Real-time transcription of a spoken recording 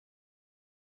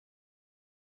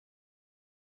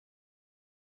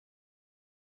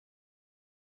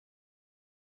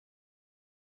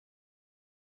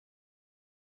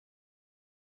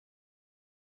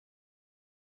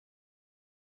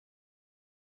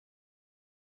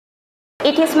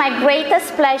It is my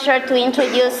greatest pleasure to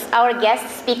introduce our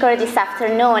guest speaker this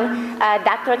afternoon,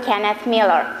 Dr. Kenneth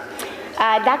Miller.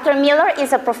 Dr. Miller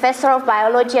is a professor of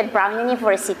biology at Brown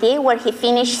University, where he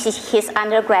finished his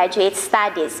undergraduate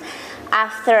studies.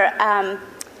 After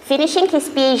finishing his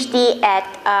Ph.D. at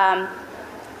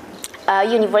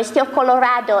University of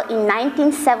Colorado in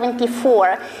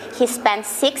 1974, he spent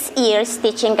 6 years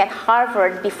teaching at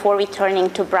Harvard before returning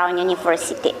to Brown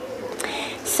University.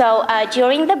 So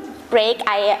during the break,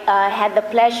 I had the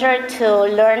pleasure to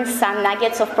learn some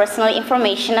nuggets of personal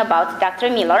information about Dr.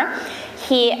 Miller.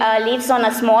 He lives on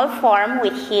a small farm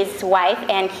with his wife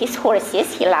and his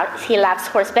horses. He loves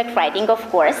horseback riding, of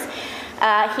course.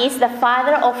 He's the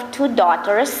father of 2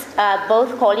 daughters,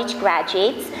 both college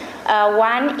graduates.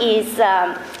 One is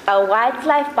a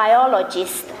wildlife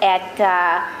biologist at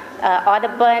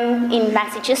Audubon in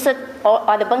Massachusetts,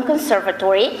 Audubon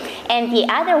Conservatory, and the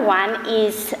other one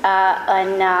is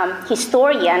an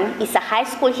historian, is a high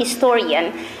school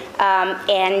historian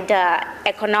and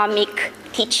economic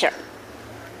teacher.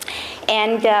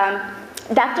 And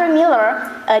Dr.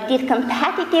 Miller did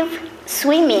competitive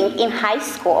swimming in high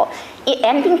school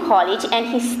and in college, and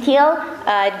he still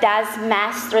does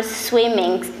master's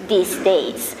swimming these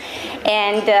days.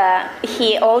 And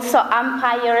he also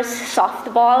umpires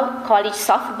softball, college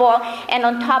softball, and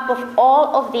on top of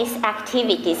all of these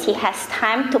activities, he has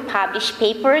time to publish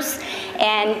papers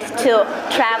and to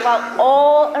travel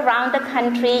all around the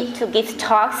country to give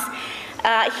talks.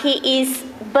 He is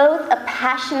both a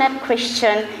passionate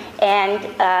Christian and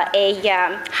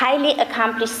a highly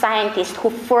accomplished scientist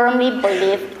who firmly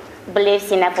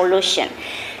believes in evolution.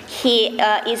 He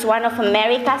is one of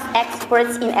America's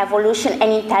experts in evolution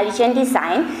and intelligent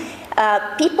design.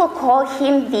 People call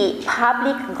him the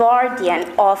public guardian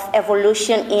of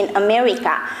evolution in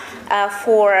America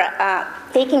for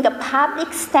taking a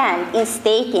public stand in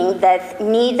stating that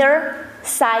neither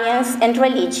science and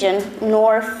religion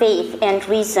nor faith and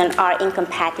reason are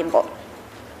incompatible.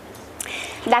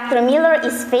 Dr. Miller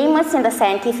is famous in the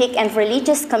scientific and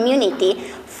religious community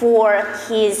for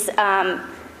his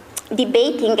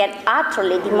debating and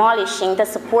utterly demolishing the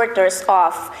supporters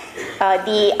of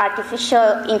the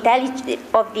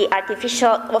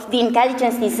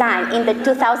intelligence design in the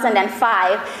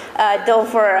 2005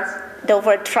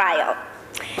 Dover trial.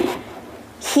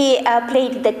 He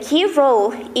played the key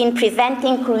role in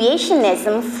preventing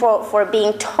creationism for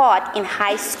being taught in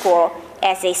high school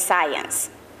as a science.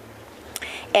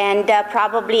 And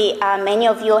probably many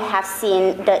of you have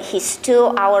seen his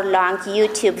 2-hour-long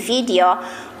YouTube video,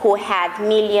 who had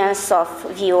millions of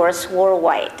viewers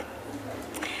worldwide.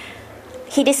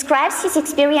 He describes his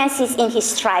experiences in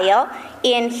his trial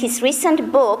in his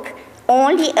recent book,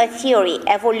 Only a Theory: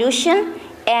 Evolution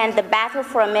and the Battle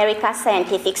for America's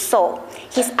Scientific Soul.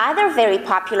 His other very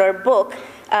popular book,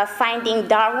 Finding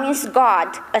Darwin's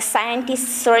God, A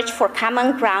Scientist's Search for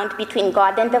Common Ground Between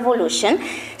God and Evolution,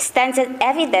 stands as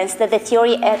evidence that the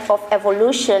theory of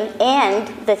evolution and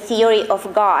the theory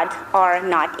of God are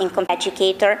not incompatible.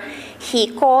 Educator. He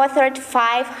co-authored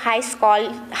 5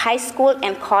 high school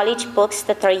and college books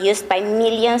that are used by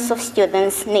millions of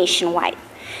students nationwide.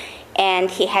 And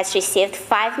he has received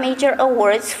 5 major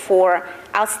awards for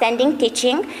outstanding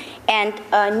teaching and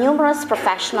numerous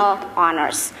professional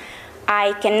honors.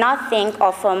 I cannot think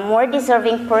of a more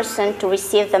deserving person to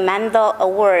receive the Mendel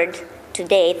Award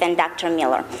today than Dr.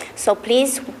 Miller. So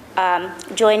please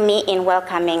join me in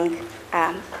welcoming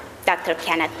Dr.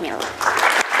 Kenneth Miller.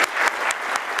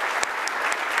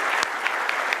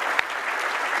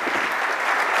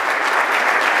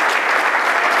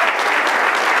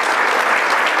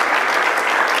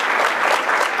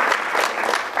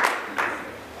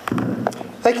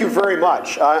 Thank you very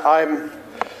much. I'm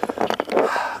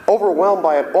overwhelmed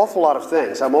by an awful lot of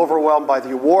things. I'm overwhelmed by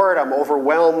the award. I'm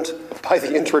overwhelmed by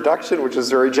the introduction, which is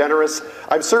very generous.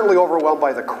 I'm certainly overwhelmed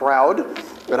by the crowd,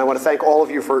 and I want to thank all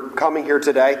of you for coming here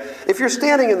today. If you're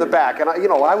standing in the back, and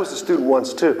I was a student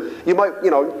once too, you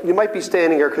might be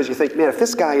standing here because you think, man, if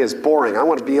this guy is boring, I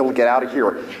want to be able to get out of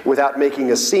here without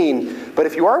making a scene. But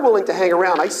if you are willing to hang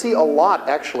around, I see a lot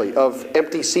actually of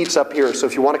empty seats up here. So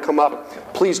if you want to come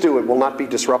up, please do. It will not be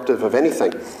disruptive of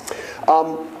anything.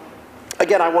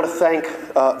 Again, I want to thank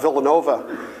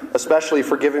Villanova, especially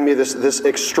for giving me this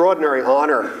extraordinary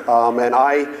honor. And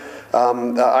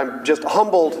I'm just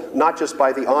humbled, not just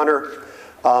by the honor,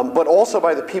 but also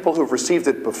by the people who've received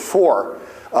it before,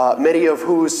 many of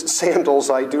whose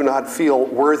sandals I do not feel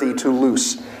worthy to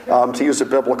loose, to use a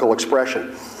biblical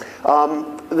expression.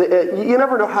 You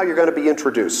never know how you're going to be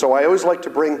introduced, so I always like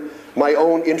to bring my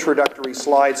own introductory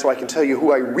slide so I can tell you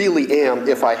who I really am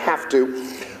if I have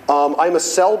to. I'm a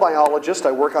cell biologist.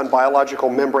 I work on biological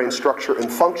membrane structure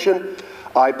and function.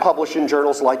 I publish in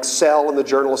journals like Cell and the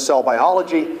Journal of Cell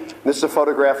Biology. This is a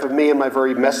photograph of me in my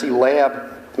very messy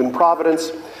lab in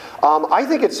Providence. I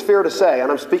think it's fair to say,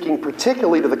 and I'm speaking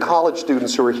particularly to the college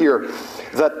students who are here,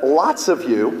 that lots of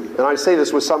you, and I say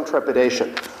this with some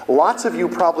trepidation, lots of you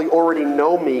probably already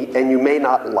know me and you may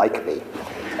not like me.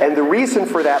 And the reason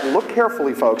for that, look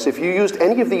carefully folks, if you used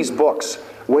any of these books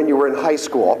when you were in high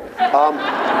school,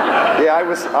 yeah,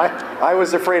 I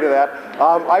was afraid of that.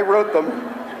 I wrote them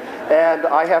and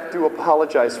I have to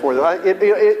apologize for them.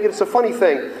 It's a funny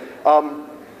thing.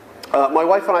 My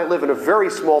wife and I live in a very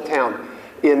small town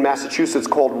in Massachusetts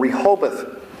called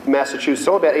Rehoboth, Massachusetts,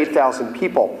 so about 8,000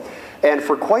 people. And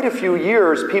for quite a few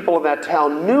years, people in that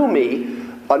town knew me,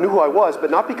 knew who I was, but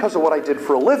not because of what I did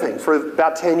for a living. For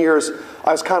about 10 years,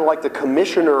 I was kind of like the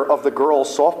commissioner of the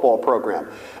girls' softball program.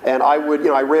 And I would,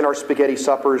 I ran our spaghetti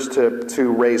suppers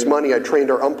to raise money. I trained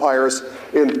our umpires.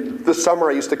 In the summer,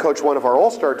 I used to coach one of our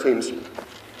all-star teams.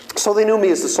 So they knew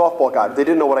me as the softball guy. They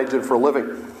didn't know what I did for a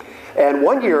living. And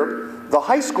one year, the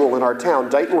high school in our town,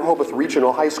 Dighton-Rehoboth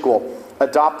Regional High School,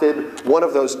 adopted one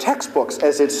of those textbooks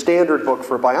as its standard book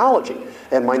for biology.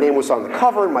 And my name was on the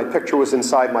cover, and my picture was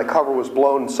inside, my cover was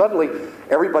blown, and suddenly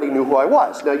everybody knew who I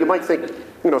was. Now you might think,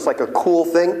 it's like a cool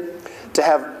thing to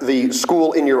have the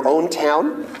school in your own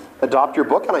town adopt your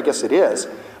book, and I guess it is.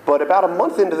 But about a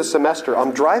month into the semester,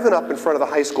 I'm driving up in front of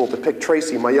the high school to pick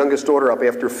Tracy, my youngest daughter, up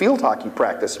after field hockey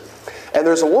practice. And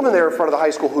there's a woman there in front of the high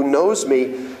school who knows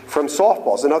me from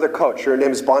softballs, another coach. Her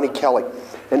name is Bonnie Kelly.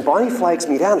 And Bonnie flags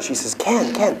me down and she says,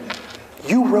 Ken,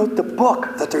 you wrote the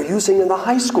book that they're using in the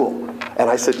high school. And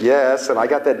I said, yes, and I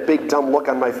got that big dumb look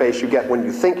on my face you get when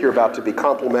you think you're about to be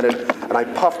complimented. And I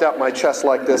puffed out my chest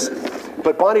like this.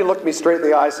 But Bonnie looked me straight in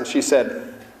the eyes and she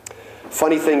said,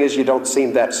 funny thing is you don't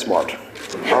seem that smart.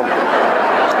 So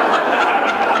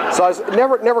I was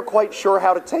never quite sure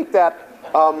how to take that.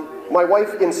 My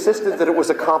wife insisted that it was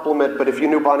a compliment, but if you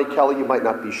knew Bonnie Kelly, you might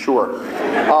not be sure.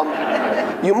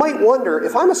 You might wonder,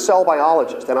 if I'm a cell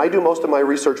biologist, and I do most of my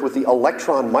research with the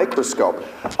electron microscope,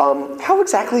 how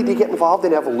exactly do you get involved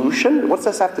in evolution? What's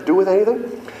this have to do with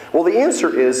anything? Well, the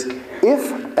answer is,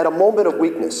 if at a moment of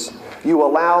weakness, you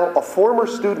allow a former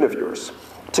student of yours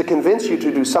to convince you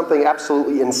to do something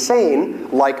absolutely insane,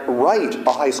 like write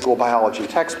a high school biology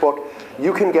textbook,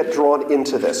 you can get drawn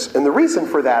into this. And the reason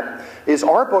for that is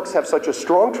our books have such a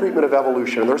strong treatment of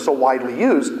evolution, and they're so widely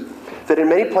used, that in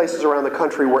many places around the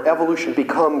country where evolution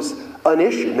becomes an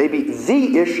issue, maybe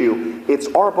the issue, it's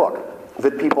our book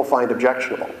that people find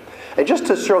objectionable. And just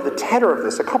to show the tenor of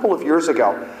this, a couple of years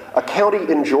ago, a county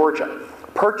in Georgia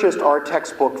purchased our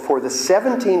textbook for the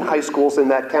 17 high schools in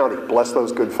that county. Bless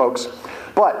those good folks.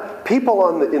 But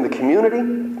people in the community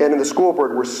and in the school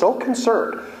board were so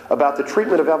concerned about the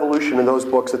treatment of evolution in those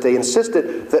books that they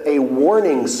insisted that a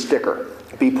warning sticker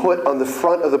be put on the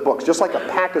front of the books, just like a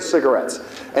pack of cigarettes.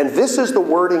 And this is the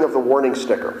wording of the warning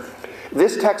sticker.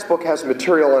 This textbook has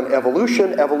material on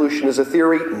evolution. Evolution is a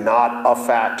theory, not a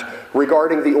fact.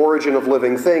 Regarding the origin of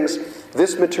living things,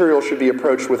 this material should be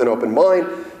approached with an open mind,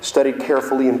 studied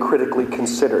carefully and critically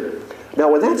considered. Now,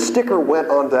 when that sticker went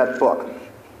on that book,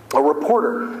 a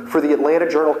reporter for the Atlanta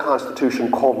Journal-Constitution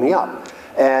called me up,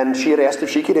 and she had asked if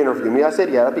she could interview me. I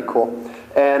said, yeah, that'd be cool.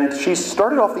 And she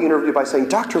started off the interview by saying,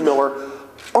 Dr. Miller,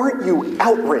 aren't you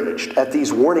outraged at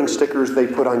these warning stickers they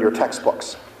put on your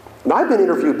textbooks? Now, I've been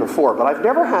interviewed before, but I've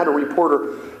never had a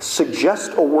reporter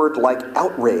suggest a word like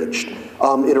outraged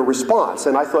in a response.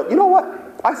 And I thought, you know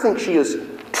what? I think she is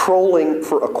trolling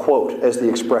for a quote, as the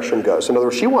expression goes. In other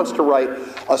words, she wants to write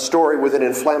a story with an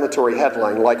inflammatory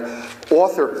headline like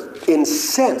author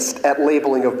incensed at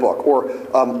labeling of book, or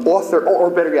author, or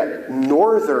better yet,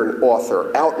 northern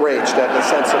author outraged at the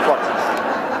sense of book.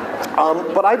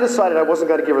 But I decided I wasn't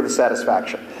going to give her the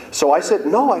satisfaction. So I said,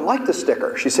 no, I like the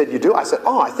sticker. She said, you do? I said,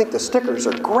 oh, I think the stickers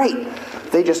are great.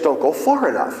 They just don't go far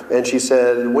enough. And she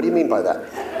said, what do you mean by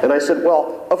that? And I said,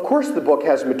 well, of course the book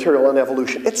has material on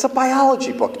evolution. It's a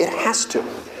biology book. It has to.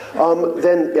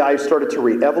 Then I started to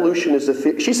read. Evolution is a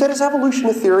theory. She said, is evolution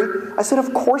a theory? I said,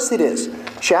 of course it is.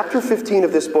 Chapter 15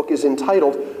 of this book is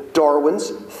entitled Darwin's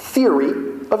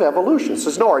Theory of Evolution. So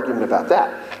there's no argument about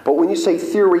that. But when you say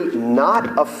theory,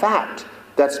 not a fact,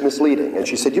 that's misleading. And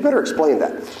she said, you better explain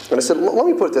that. And I said, let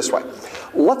me put it this way.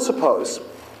 Let's suppose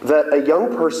that a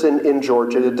young person in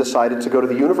Georgia had decided to go to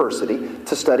the university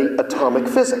to study atomic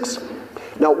physics.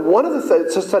 Now,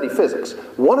 to study physics,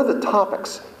 one of the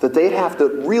topics that they'd have to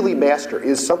really master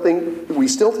is something we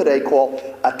still today call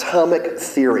atomic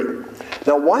theory.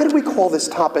 Now, why do we call this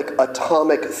topic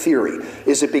atomic theory?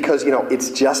 Is it because, it's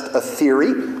just a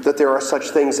theory that there are such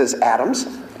things as atoms?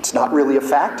 It's It's not really a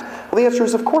fact. Well, the answer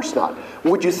is of course not.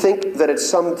 Would you think that at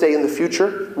some day in the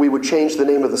future we would change the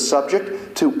name of the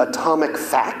subject to atomic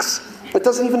facts? It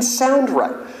doesn't even sound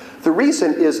right. The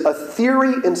reason is a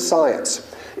theory in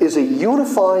science is a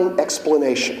unifying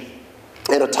explanation.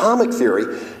 And atomic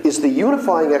theory is the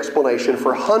unifying explanation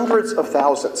for hundreds of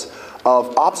thousands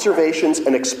of observations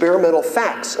and experimental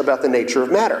facts about the nature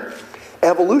of matter.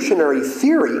 Evolutionary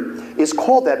theory is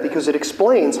called that because it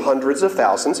explains hundreds of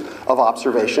thousands of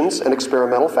observations and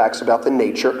experimental facts about the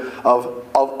nature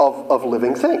of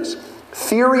living things.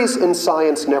 Theories in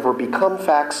science never become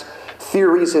facts.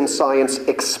 Theories in science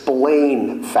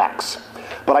explain facts.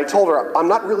 But I told her I'm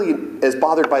not really as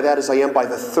bothered by that as I am by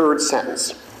the third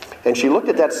sentence. And she looked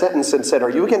at that sentence and said,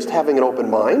 "Are you against having an open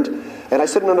mind?" And I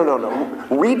said, no.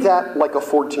 Read that like a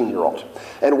 14-year-old.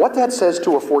 And what that says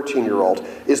to a 14-year-old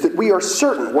is that we are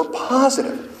certain, we're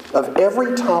positive of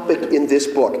every topic in this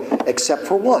book except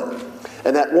for one.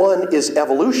 And that one is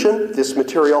evolution, this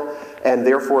material, and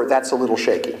therefore that's a little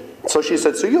shaky. So she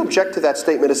said, "So you object to that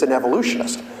statement as an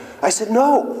evolutionist?" I said,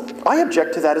 "No, I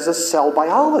object to that as a cell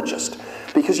biologist."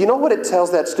 Because you know what it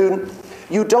tells that student?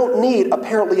 You don't need,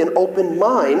 apparently, an open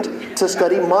mind to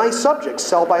study my subject,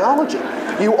 cell biology.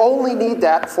 You only need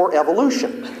that for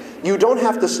evolution. You don't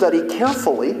have to study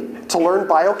carefully to learn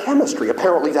biochemistry.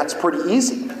 Apparently, that's pretty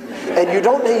easy. And you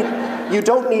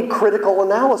don't need critical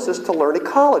analysis to learn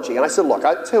ecology. And I said, look,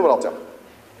 I'll tell you what I'll do.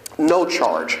 No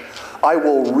charge. I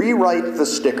will rewrite the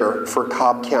sticker for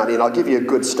Cobb County, and I'll give you a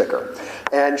good sticker.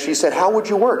 And she said, how would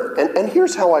you word it? And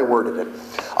here's how I worded it.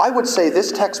 I would say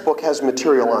this textbook has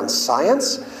material on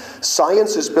science.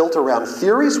 Science is built around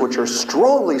theories which are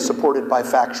strongly supported by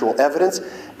factual evidence.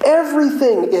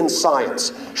 Everything in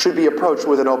science should be approached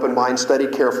with an open mind,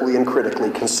 studied carefully and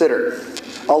critically considered.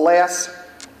 Alas,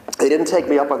 they didn't take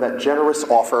me up on that generous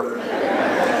offer.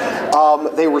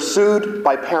 They were sued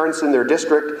by parents in their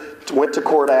district, went to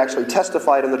court. I actually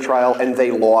testified in the trial, and they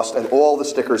lost, and all the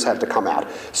stickers had to come out.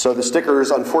 So the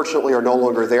stickers, unfortunately, are no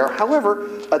longer there. However,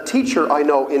 a teacher I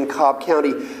know in Cobb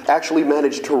County actually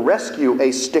managed to rescue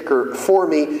a sticker for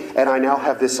me, and I now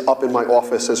have this up in my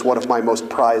office as one of my most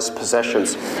prized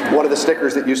possessions, one of the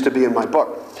stickers that used to be in my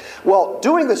book. Well,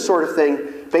 doing this sort of thing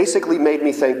basically made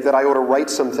me think that I ought to write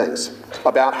some things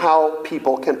about how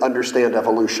people can understand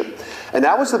evolution. And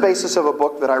that was the basis of a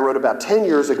book that I wrote about 10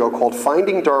 years ago called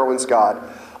Finding Darwin's God,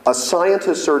 A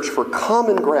Scientist's Search for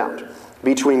Common Ground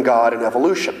Between God and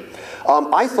Evolution.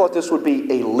 I thought this would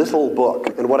be a little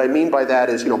book. And what I mean by that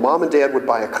is, Mom and Dad would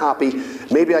buy a copy.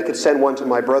 Maybe I could send one to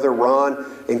my brother Ron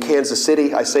in Kansas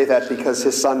City. I say that because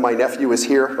his son, my nephew, is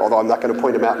here, although I'm not going to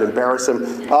point him out and embarrass him.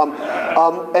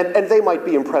 And they might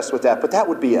be impressed with that, but that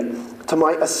would be it. To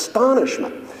my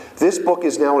astonishment, this book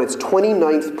is now in its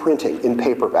 29th printing in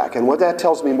paperback. And what that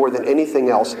tells me more than anything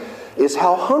else is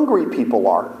how hungry people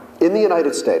are in the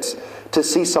United States to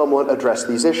see someone address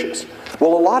these issues.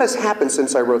 Well, a lot has happened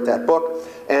since I wrote that book,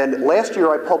 and last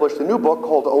year I published a new book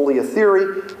called Only a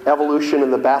Theory, Evolution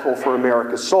and the Battle for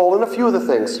America's Soul, and a few of the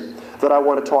things that I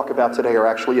want to talk about today are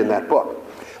actually in that book.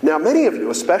 Now, many of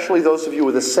you, especially those of you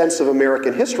with a sense of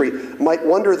American history, might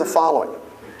wonder the following.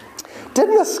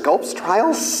 Didn't the Scopes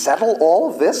trial settle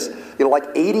all of this, like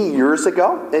 80 years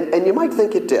ago? And you might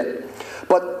think it did.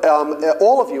 But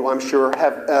all of you, I'm sure,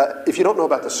 have, if you don't know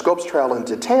about the Scopes trial in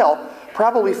detail,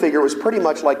 probably figure it was pretty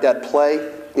much like that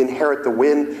play, Inherit the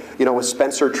Wind, with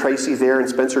Spencer Tracy there, and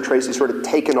Spencer Tracy sort of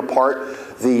taking apart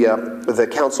the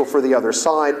counsel for the other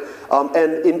side.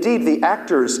 And indeed, the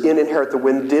actors in Inherit the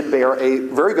Wind did bear a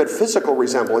very good physical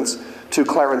resemblance to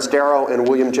Clarence Darrow and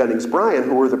William Jennings Bryan,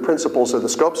 who were the principals of the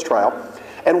Scopes trial.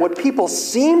 And what people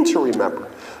seem to remember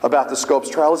about the Scopes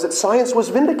trial is that science was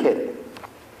vindicated,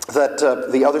 that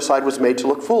the other side was made to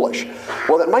look foolish.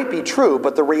 Well, that might be true,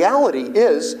 but the reality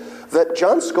is that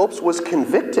John Scopes was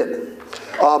convicted.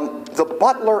 The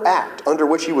Butler Act, under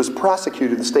which he was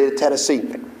prosecuted in the state of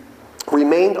Tennessee,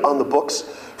 remained on the books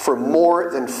for more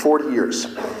than 40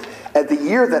 years. At the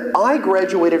year that I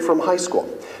graduated from high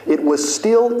school, it was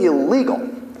still illegal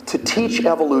to teach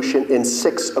evolution in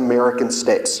 6 American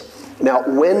states. Now,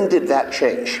 when did that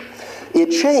change? It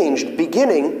changed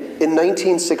beginning in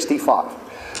 1965.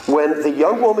 When the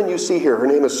young woman you see here, her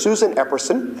name is Susan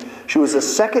Epperson, she was a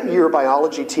second-year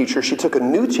biology teacher. She took a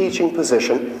new teaching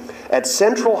position at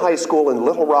Central High School in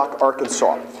Little Rock,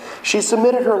 Arkansas. She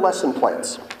submitted her lesson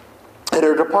plans. And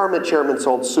her department chairman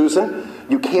told Susan,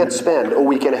 you can't spend a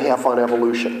week and a half on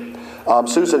evolution.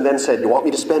 Susan then said, you want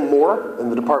me to spend more?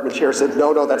 And the department chair said,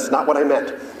 no, that's not what I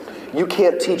meant. You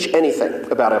can't teach anything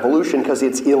about evolution because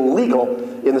it's illegal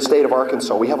in the state of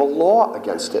Arkansas. We have a law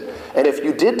against it. And if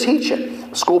you did teach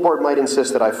it, the school board might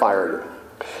insist that I fire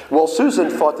you. Well, Susan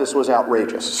thought this was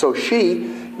outrageous. So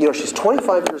she's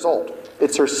 25 years old.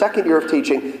 It's her second year of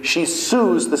teaching. She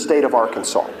sues the state of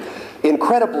Arkansas.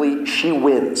 Incredibly, she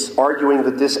wins, arguing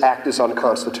that this act is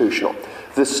unconstitutional.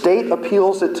 The state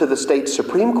appeals it to the state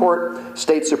Supreme Court.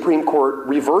 State Supreme Court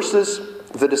reverses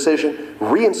the decision,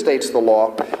 reinstates the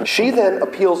law. She then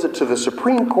appeals it to the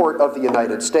Supreme Court of the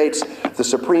United States. The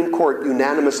Supreme Court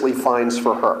unanimously finds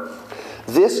for her.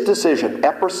 This decision,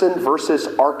 Epperson versus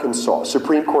Arkansas,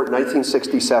 Supreme Court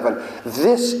 1967,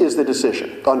 this is the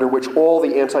decision under which all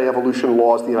the anti-evolution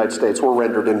laws in the United States were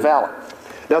rendered invalid.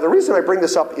 Now, the reason I bring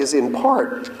this up is in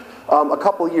part, a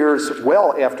couple years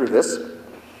well after this,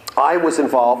 I was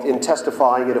involved in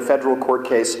testifying in a federal court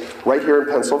case right here in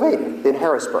Pennsylvania, in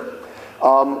Harrisburg.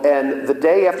 And the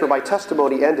day after my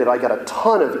testimony ended, I got a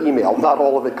ton of email, not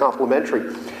all of it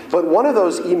complimentary. But one of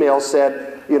those emails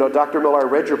said, you know, Dr. Miller, I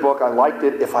read your book, I liked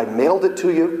it. If I mailed it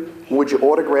to you, would you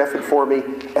autograph it for me?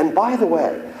 And by the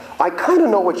way, I kind of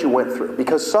know what you went through,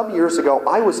 because some years ago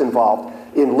I was involved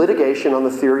in litigation on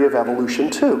the theory of evolution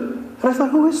too. And I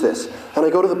thought, who is this? And I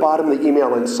go to the bottom of the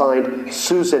email and signed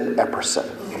Susan Epperson.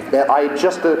 And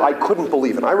I couldn't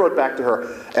believe it. I wrote back to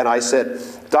her and I said,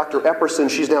 Dr. Epperson,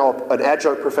 she's now an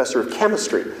adjunct professor of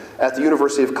chemistry at the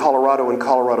University of Colorado in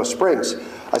Colorado Springs.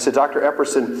 I said, Dr.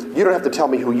 Epperson, you don't have to tell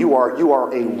me who you are. You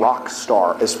are a rock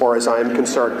star as far as I am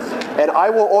concerned. And I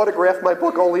will autograph my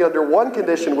book only under one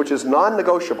condition, which is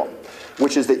non-negotiable,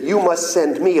 which is that you must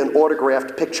send me an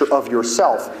autographed picture of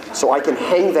yourself so I can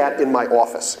hang that in my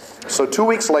office. So 2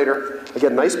 weeks later, I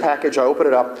get a nice package, I open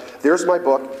it up, there's my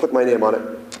book, put my name on it.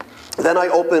 Then I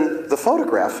open the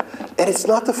photograph, and it's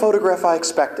not the photograph I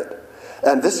expected.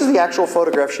 And this is the actual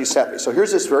photograph she sent me. So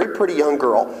here's this very pretty young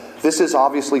girl. This is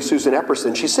obviously Susan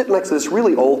Epperson. She's sitting next to this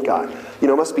really old guy. You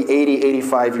know, must be 80,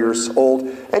 85 years old.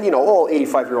 And you know, all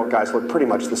 85-year-old guys look pretty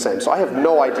much the same. So I have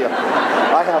no idea.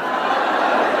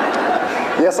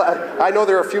 Yes, I know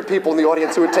there are a few people in the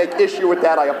audience who would take issue with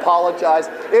that. I apologize.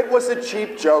 It was a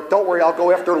cheap joke. Don't worry, I'll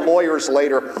go after lawyers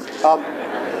later.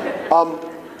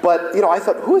 But, you know, I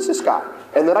thought, who is this guy?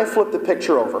 And then I flipped the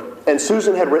picture over, and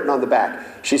Susan had written on the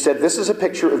back. She said, this is a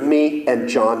picture of me and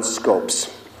John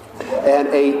Scopes. And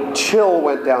a chill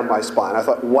went down my spine. I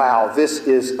thought, wow, this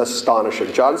is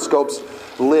astonishing. John Scopes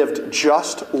lived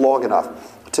just long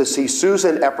enough to see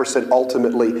Susan Epperson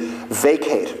ultimately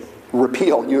vacate,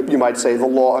 repeal, you might say, the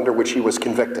law under which he was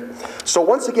convicted. So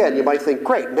once again, you might think,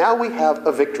 great, now we have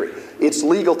a victory. It's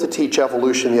legal to teach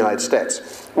evolution in the United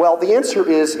States. Well, the answer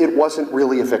is it wasn't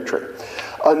really a victory.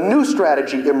 A new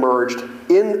strategy emerged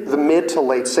in the mid to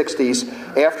late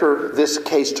 60s after this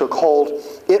case took hold.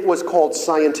 It was called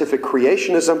scientific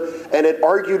creationism, and it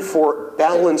argued for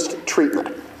balanced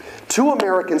treatment. 2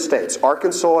 American states,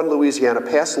 Arkansas and Louisiana,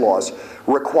 passed laws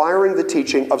requiring the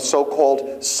teaching of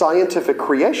so-called scientific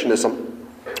creationism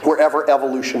wherever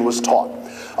evolution was taught.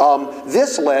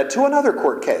 This led to another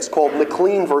court case called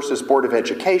McLean versus Board of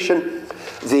Education.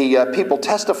 The people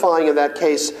testifying in that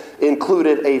case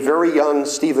included a very young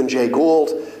Stephen Jay Gould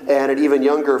and an even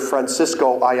younger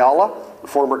Francisco Ayala,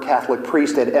 former Catholic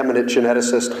priest and eminent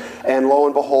geneticist, and lo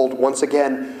and behold, once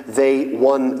again, they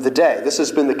won the day. This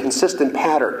has been the consistent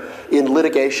pattern in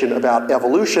litigation about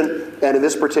evolution, and in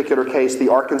this particular case, the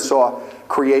Arkansas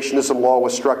creationism law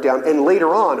was struck down, and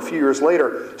later on, a few years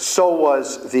later, so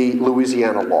was the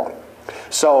Louisiana law.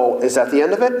 So, is that the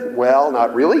end of it? Well,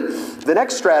 not really. The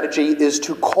next strategy is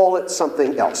to call it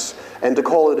something else, and to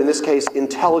call it, in this case,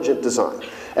 intelligent design.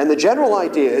 And the general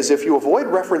idea is if you avoid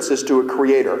references to a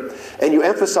creator and you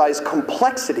emphasize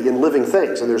complexity in living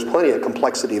things, and there's plenty of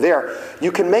complexity there,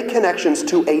 you can make connections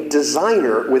to a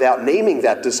designer without naming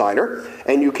that designer,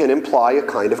 and you can imply a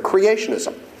kind of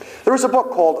creationism. There was a book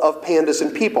called Of Pandas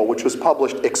and People, which was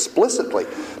published explicitly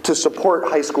to support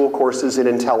high school courses in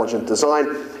intelligent design.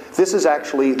 This is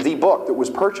actually the book that was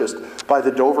purchased by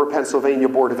the Dover, Pennsylvania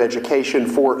Board of Education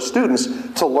for students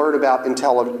to learn about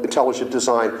intelligent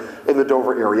design in the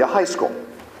Dover area high school.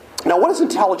 Now, what does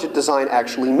intelligent design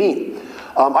actually mean?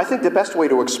 I think the best way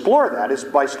to explore that is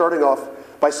by starting off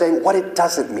by saying what it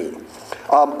doesn't mean.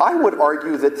 I would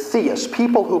argue that theists,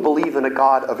 people who believe in a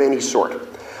God of any sort,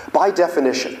 by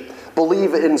definition,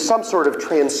 believe in some sort of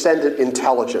transcendent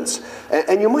intelligence.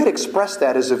 And you might express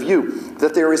that as a view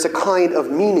that there is a kind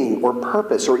of meaning or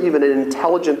purpose or even an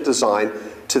intelligent design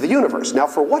to the universe. Now,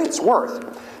 for what it's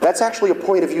worth, that's actually a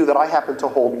point of view that I happen to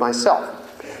hold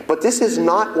myself. But this is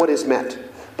not what is meant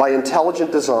by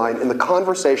intelligent design in the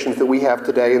conversations that we have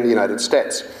today in the United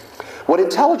States. What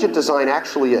intelligent design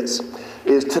actually is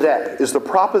is the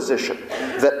proposition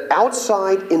that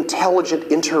outside intelligent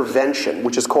intervention,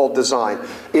 which is called design,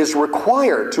 is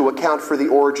required to account for the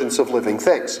origins of living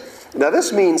things. Now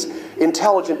this means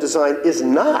intelligent design is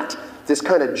not this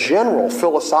kind of general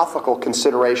philosophical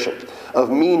consideration of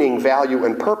meaning, value,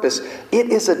 and purpose. It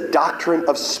is a doctrine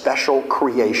of special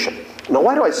creation. Now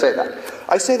why do I say that?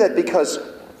 I say that because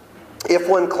if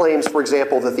one claims, for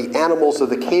example, that the animals of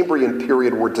the Cambrian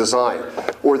period were designed,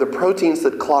 or the proteins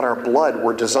that clot our blood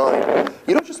were designed,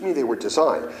 you don't just mean they were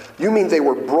designed. You mean they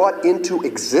were brought into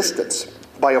existence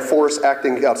by a force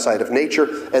acting outside of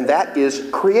nature, and that is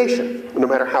creation, no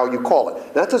matter how you call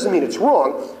it. That doesn't mean it's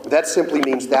wrong. That simply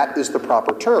means that is the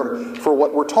proper term for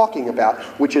what we're talking about,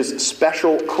 which is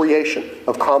special creation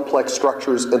of complex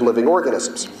structures and living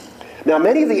organisms. Now,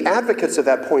 many of the advocates of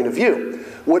that point of view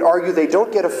would argue they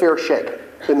don't get a fair shake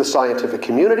in the scientific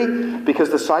community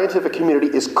because the scientific community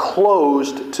is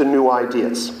closed to new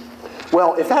ideas.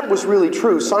 Well, if that was really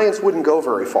true, science wouldn't go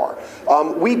very far.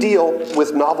 We deal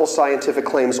with novel scientific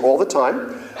claims all the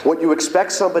time. What you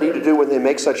expect somebody to do when they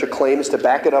make such a claim is to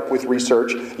back it up with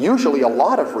research, usually a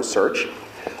lot of research.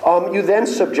 You then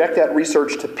subject that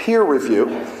research to peer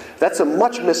review. That's a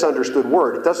much misunderstood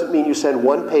word. It doesn't mean you send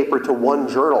one paper to one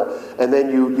journal and then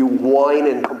you whine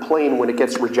and complain when it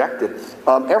gets rejected.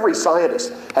 Every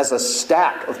scientist has a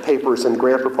stack of papers and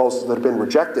grant proposals that have been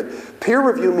rejected. Peer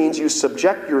review means you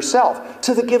subject yourself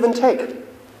to the give and take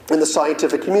in the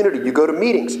scientific community. You go to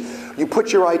meetings, you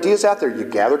put your ideas out there, you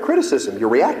gather criticism, you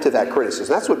react to that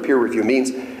criticism. That's what peer review means.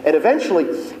 And eventually,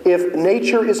 if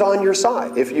nature is on your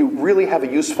side, if you really have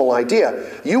a useful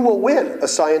idea, you will win a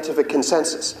scientific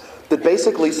consensus that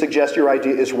basically suggests your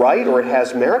idea is right or it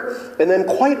has merit, and then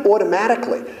quite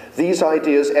automatically, these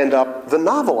ideas end up, the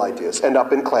novel ideas, end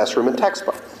up in classroom and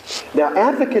textbook. Now,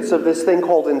 advocates of this thing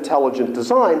called intelligent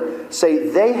design say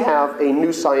they have a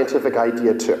new scientific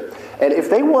idea too. And if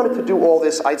they wanted to do all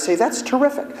this, I'd say that's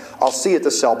terrific. I'll see at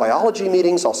the cell biology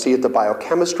meetings, I'll see at the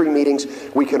biochemistry meetings.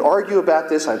 We can argue about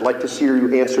this. I'd like to see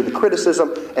you answer the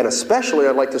criticism, and especially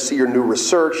I'd like to see your new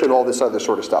research and all this other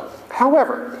sort of stuff.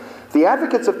 However, the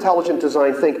advocates of intelligent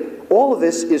design think all of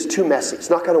this is too messy. It's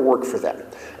not going to work for them.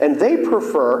 And they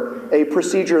prefer a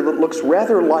procedure that looks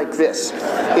rather like this,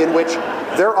 in which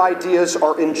their ideas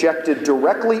are injected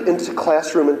directly into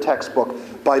classroom and textbook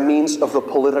by means of the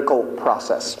political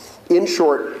process. In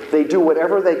short, they do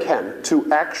whatever they can to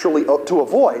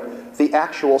avoid the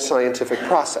actual scientific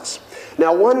process.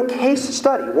 Now, one case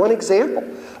study, one example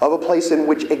of a place in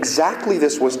which exactly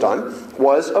this was done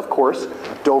was, of course,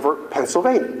 Dover,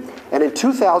 Pennsylvania. And in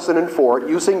 2004,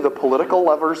 using the political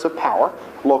levers of power,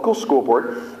 local school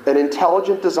board, an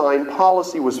intelligent design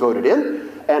policy was voted in,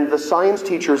 and the science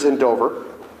teachers in Dover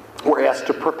were asked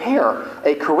to prepare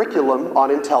a curriculum on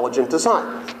intelligent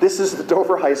design. This is the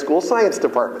Dover High School Science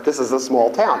Department. This is a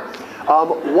small town.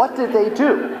 What did they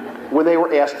do when they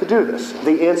were asked to do this?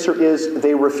 The answer is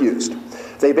they refused.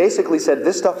 They basically said,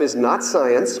 this stuff is not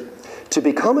science. To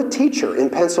become a teacher in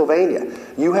Pennsylvania,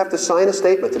 you have to sign a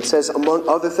statement that says, among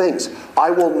other things,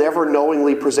 I will never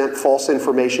knowingly present false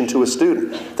information to a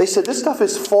student. They said, this stuff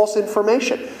is false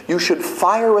information. You should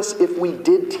fire us if we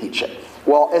did teach it.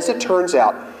 Well, as it turns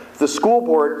out, the school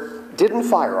board didn't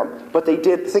fire them, but they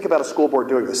did, think about a school board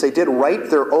doing this, they did write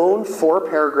their own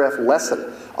 4-paragraph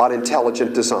lesson on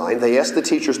intelligent design. They asked the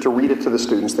teachers to read it to the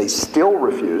students. They still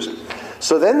refused.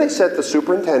 So then they sent the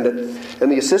superintendent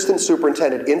and the assistant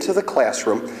superintendent into the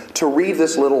classroom to read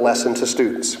this little lesson to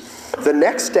students. The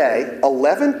next day,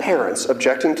 11 parents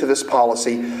objecting to this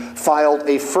policy filed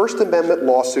a First Amendment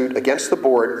lawsuit against the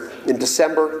board in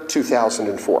December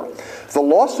 2004. The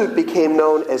lawsuit became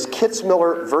known as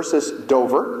Kitzmiller versus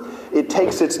Dover. It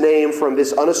takes its name from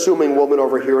this unassuming woman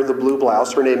over here in the blue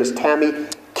blouse. Her name is Tammy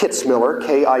Kitzmiller,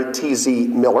 K-I-T-Z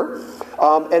Miller.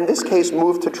 And this case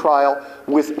moved to trial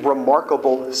with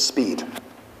remarkable speed.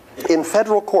 In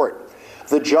federal court,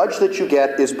 the judge that you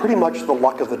get is pretty much the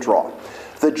luck of the draw.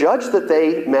 The judge that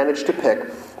they managed to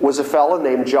pick was a fellow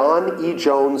named John E.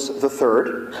 Jones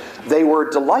III. They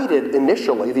were delighted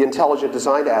initially, the intelligent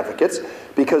design advocates,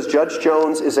 because Judge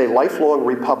Jones is a lifelong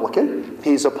Republican.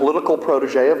 He's a political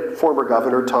protege of former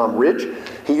Governor Tom Ridge.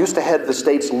 He used to head the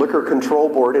state's liquor control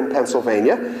board in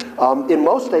Pennsylvania. In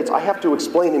most states, I have to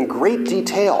explain in great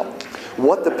detail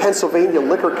what the Pennsylvania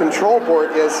Liquor Control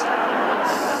Board is.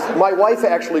 My wife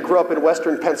actually grew up in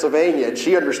western Pennsylvania, and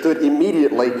she understood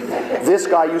immediately this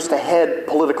guy used to head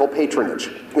political patronage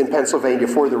in Pennsylvania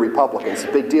for the Republicans.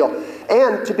 Big deal.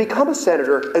 And to become a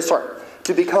senator, to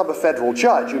to become a federal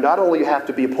judge, you not only have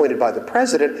to be appointed by the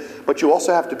president, but you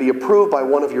also have to be approved by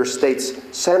one of your state's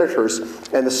senators.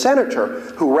 And the senator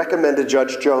who recommended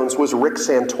Judge Jones was Rick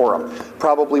Santorum,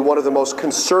 probably one of the most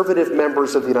conservative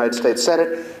members of the United States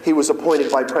Senate. He was appointed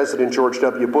by President George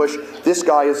W. Bush. This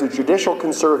guy is a judicial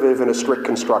conservative and a strict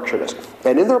constructionist.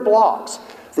 And in their blogs,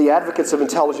 the advocates of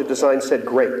intelligent design said,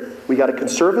 great, we got a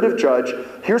conservative judge.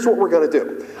 Here's what we're going to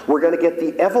do. We're going to get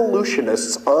the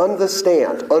evolutionists on the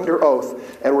stand under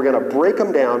oath, and we're going to break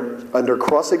them down under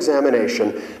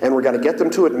cross-examination, and we're going to get them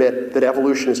to admit that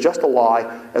evolution is just a lie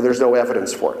and there's no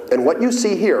evidence for it. And what you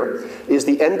see here is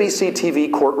the NBC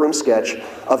TV courtroom sketch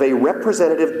of a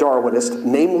representative Darwinist,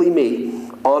 namely me,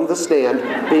 on the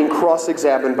stand being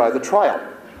cross-examined by the trial.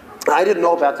 I didn't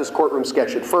know about this courtroom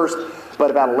sketch at first, but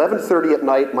about 11:30 at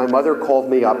night, my mother called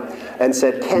me up and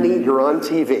said, Kenny, you're on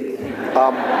TV.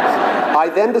 I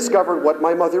then discovered what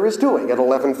my mother is doing at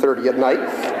 11:30 at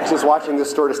night. She's watching this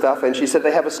sort of stuff, and she said,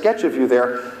 they have a sketch of you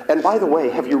there. And by the way,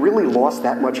 have you really lost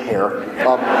that much hair?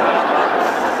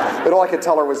 And all I could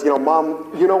tell her was,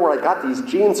 Mom, you know where I got these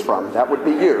jeans from. That would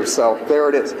be you. So there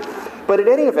it is. But in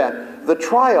any event, the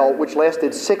trial, which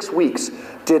lasted 6 weeks,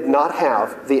 did not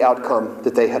have the outcome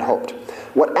that they had hoped.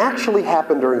 What actually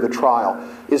happened during the trial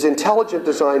is intelligent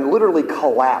design literally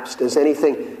collapsed as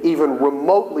anything even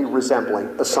remotely resembling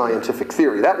a scientific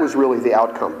theory. That was really the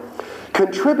outcome.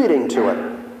 Contributing to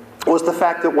it was the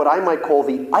fact that what I might call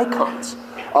the icons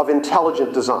of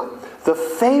intelligent design, the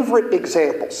favorite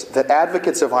examples that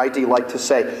advocates of ID like to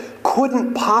say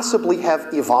couldn't possibly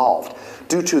have evolved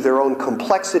due to their own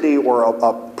complexity or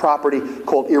a property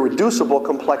called irreducible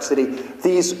complexity,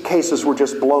 these cases were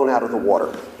just blown out of the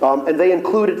water. And they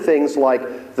included things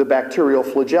like the bacterial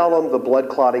flagellum, the blood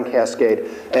clotting cascade,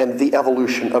 and the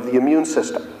evolution of the immune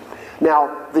system.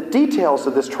 Now, the details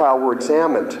of this trial were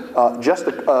examined just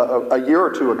a year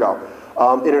or two ago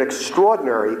in an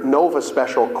extraordinary NOVA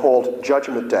special called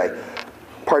Judgment Day,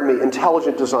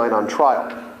 Intelligent Design on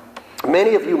Trial.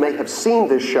 Many of you may have seen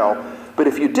this show, but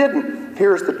if you didn't,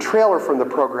 here's the trailer from the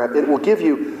program. It will give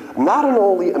you not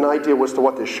only an idea as to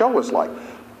what this show was like,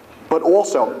 but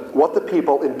also what the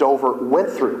people in Dover went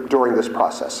through during this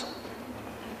process.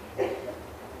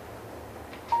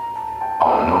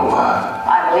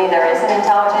 I believe there is an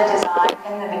intelligent design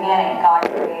in the beginning. God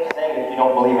created. Saying if you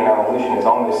don't believe in evolution is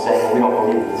almost saying we don't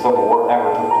believe that the Civil War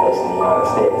ever took place in the United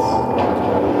States.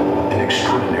 An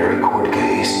extraordinary court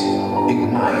case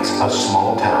ignites a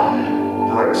small town.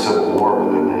 It's like a civil war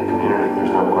within the community,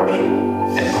 there's no question.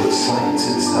 And puts science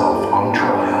itself on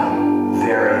trial.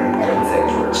 Very important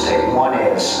things were at stake. One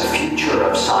is the future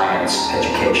of science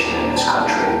education in this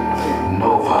country.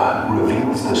 Nova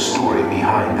reveals the story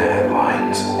behind the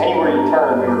headlines. Anywhere you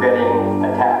turn, we were getting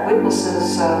attacked.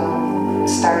 Witnesses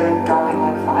started dropping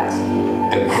like flies.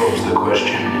 And probes the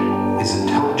question, is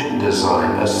intelligent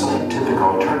design a scientific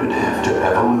alternative to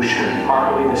evolution?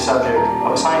 Probably the subject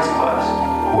of a science class.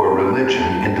 Or religion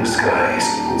in disguise?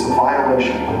 It's a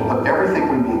violation of everything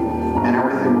we mean and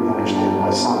everything we understand by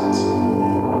science.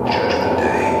 Judgment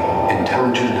Day,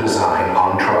 Intelligent Design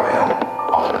on Trial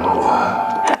on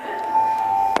Nova.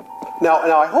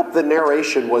 Now I hope the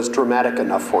narration was dramatic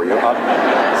enough for you.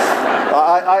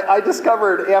 I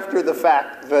discovered after the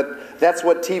fact that that's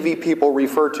what TV people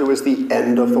refer to as the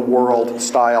end of the world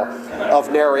style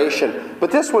of narration. But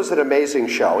this was an amazing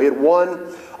show. It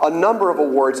won a number of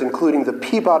awards, including the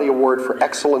Peabody Award for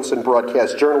Excellence in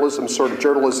Broadcast Journalism, sort of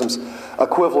journalism's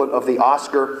equivalent of the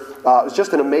Oscar. It was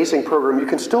just an amazing program. You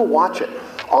can still watch it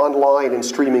online in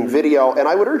streaming video, and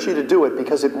I would urge you to do it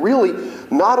because it really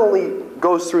not only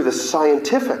goes through the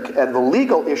scientific and the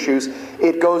legal issues,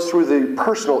 it goes through the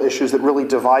personal issues that really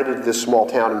divided this small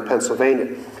town in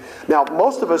Pennsylvania. Now,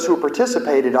 most of us who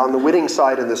participated on the winning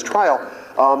side in this trial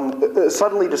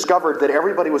suddenly discovered that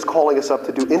everybody was calling us up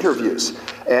to do interviews.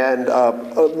 And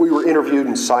we were interviewed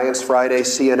in Science Friday,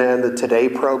 CNN, the Today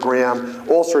program,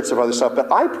 all sorts of other stuff.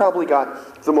 But I probably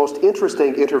got the most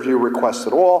interesting interview requests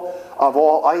of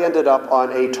all. I ended up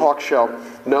on a talk show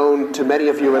known to many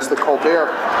of you as the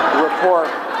Colbert Report.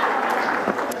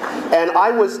 And I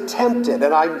was tempted,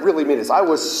 and I really mean this, I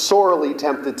was sorely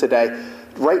tempted today,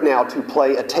 right now, to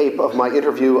play a tape of my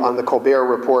interview on the Colbert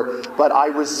Report, but I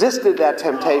resisted that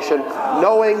temptation,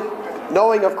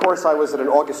 knowing of course I was at an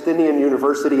Augustinian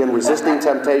university and resisting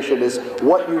temptation is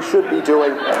what you should be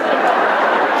doing.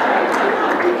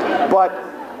 But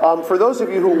for those of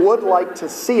you who would like to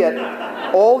see it,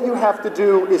 all you have to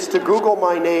do is to Google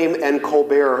my name and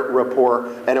Colbert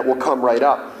Report, and it will come right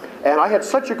up. And I had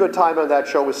such a good time on that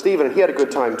show with Stephen, and he had a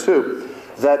good time too,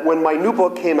 that when my new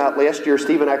book came out last year,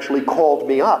 Stephen actually called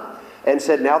me up and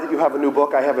said, now that you have a new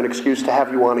book, I have an excuse to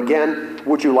have you on again.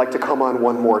 Would you like to come on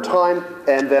one more time?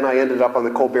 And then I ended up on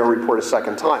the Colbert Report a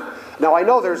second time. Now, I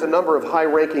know there's a number of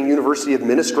high-ranking university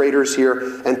administrators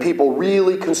here and people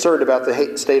really concerned about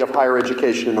the state of higher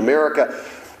education in America.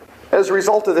 As a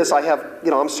result of this, I have,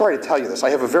 I'm sorry to tell you this,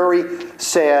 I have a very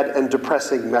sad and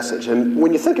depressing message. And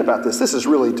when you think about this, this is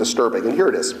really disturbing, and here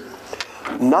it is.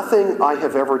 Nothing I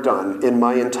have ever done in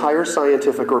my entire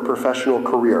scientific or professional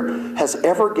career has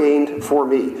ever gained for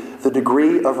me the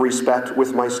degree of respect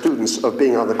with my students of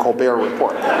being on the Colbert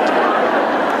Report.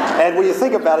 And when you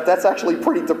think about it, that's actually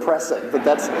pretty depressing, but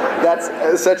that's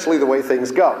essentially the way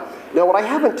things go. Now, what I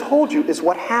haven't told you is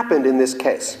what happened in this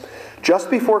case.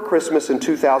 Just before Christmas in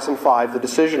 2005, the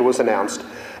decision was announced,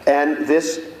 and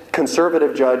this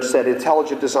conservative judge said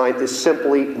intelligent design is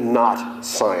simply not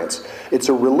science. It's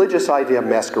a religious idea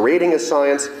masquerading as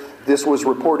science. This was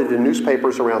reported in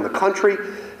newspapers around the country.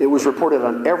 It was reported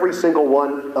on every single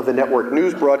one of the network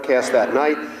news broadcasts that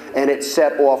night, and it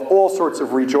set off all sorts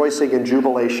of rejoicing and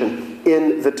jubilation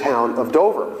in the town of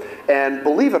Dover. And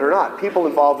believe it or not, people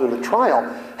involved in the trial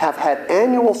have had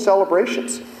annual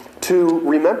celebrations to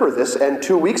remember this, and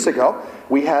 2 weeks ago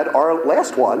we had our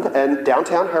last one in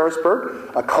downtown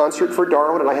Harrisburg, a concert for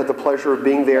Darwin, and I had the pleasure of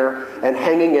being there and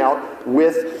hanging out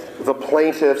with the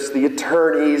plaintiffs, the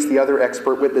attorneys, the other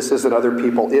expert witnesses, and other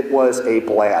people. It was a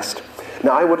blast.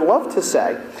 Now, I would love to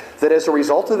say that as a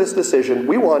result of this decision,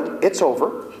 we won, it's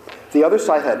over. The other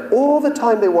side had all the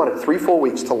time they wanted, 3 full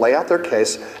weeks, to lay out their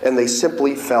case, and they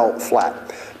simply fell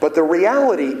flat. But the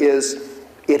reality is,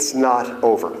 it's not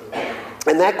over.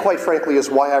 And that, quite frankly,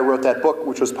 is why I wrote that book,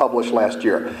 which was published last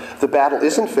year. The battle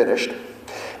isn't finished.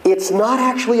 It's not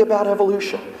actually about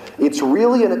evolution. It's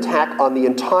really an attack on the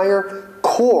entire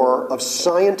core of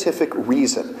scientific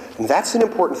reason. And that's an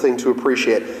important thing to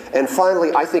appreciate. And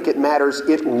finally, I think it matters,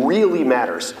 it really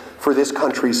matters for this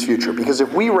country's future. Because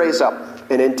if we raise up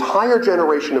an entire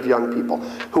generation of young people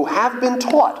who have been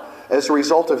taught, as a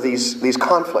result of these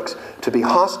conflicts, to be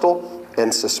hostile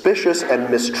and suspicious and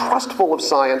mistrustful of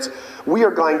science, we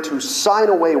are going to sign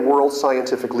away world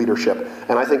scientific leadership.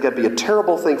 And I think that'd be a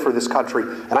terrible thing for this country,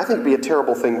 and I think it'd be a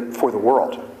terrible thing for the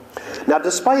world. Now,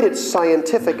 despite its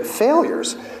scientific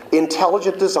failures,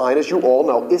 intelligent design, as you all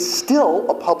know, is still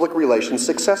a public relations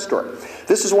success story.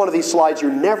 This is one of these slides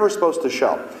you're never supposed to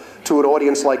show to an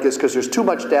audience like this because there's too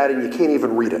much data and you can't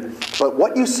even read it. But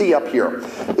what you see up here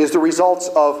is the results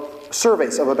of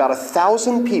surveys of about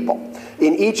 1,000 people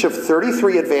in each of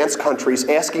 33 advanced countries,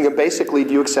 asking them basically,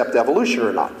 do you accept evolution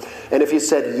or not? And if you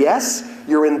said yes,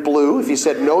 you're in blue. If you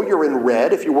said no, you're in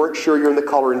red. If you weren't sure, you're in the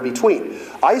color in between.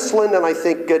 Iceland and I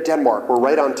think Denmark were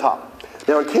right on top.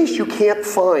 Now, in case you can't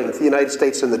find the United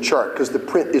States in the chart because the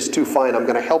print is too fine, I'm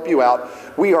going to help you out.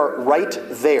 We are right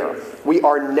there. We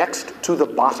are next to the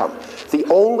bottom. The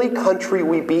only country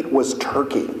we beat was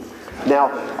Turkey.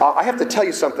 Now, I have to tell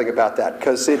you something about that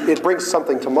because it brings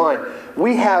something to mind.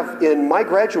 We have, in my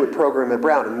graduate program at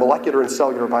Brown, in molecular and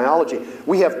cellular biology,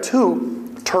 we have 2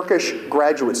 Turkish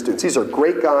graduate students. These are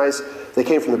great guys. They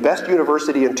came from the best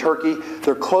university in Turkey.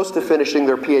 They're close to finishing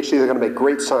their PhD. They're going to make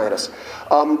great scientists.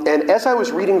 And as I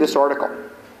was reading this article,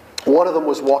 one of them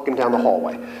was walking down the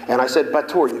hallway. And I said,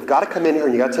 Batur, you've got to come in here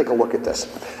and you've got to take a look at this.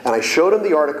 And I showed him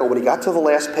the article. When he got to the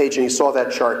last page and he saw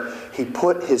that chart, he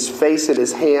put his face in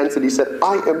his hands and he said,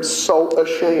 I am so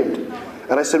ashamed.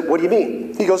 And I said, what do you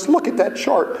mean? He goes, look at that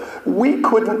chart. We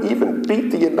couldn't even beat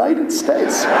the United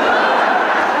States.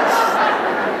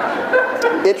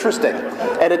 Interesting.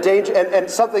 And a danger, and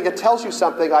something that tells you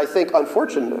something, I think,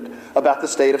 unfortunate about the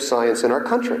state of science in our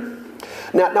country.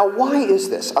 Now, why is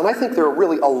this? And I think there are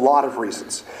really a lot of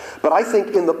reasons. But I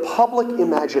think in the public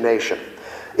imagination,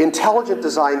 intelligent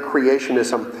design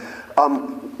creationism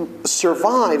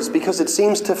survives because it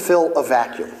seems to fill a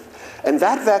vacuum. And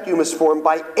that vacuum is formed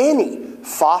by any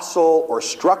fossil or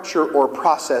structure or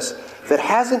process that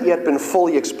hasn't yet been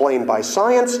fully explained by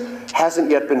science, hasn't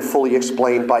yet been fully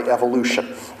explained by evolution.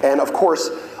 And of course,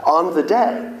 on the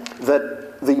day that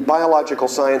the biological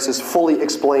sciences fully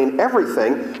explain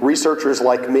everything, researchers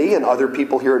like me and other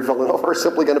people here at Villanova are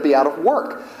simply going to be out of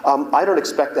work. I don't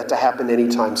expect that to happen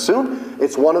anytime soon.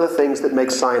 It's one of the things that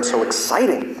makes science so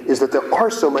exciting, is that there are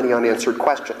so many unanswered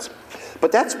questions.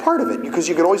 But that's part of it, because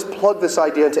you can always plug this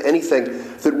idea into anything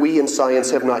that we in science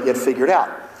have not yet figured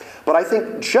out. But I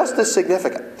think just as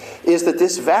significant is that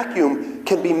this vacuum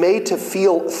can be made to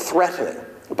feel threatening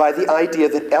by the idea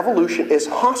that evolution is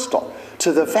hostile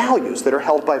to the values that are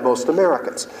held by most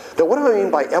Americans. Now, what do I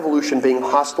mean by evolution being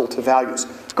hostile to values?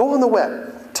 Go on the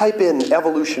web, type in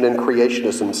evolution and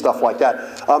creationism and stuff like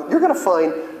that. You're going to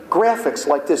find graphics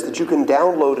like this that you can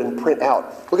download and print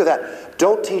out. Look at that.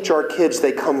 Don't teach our kids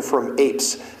they come from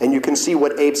apes. And you can see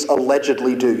what apes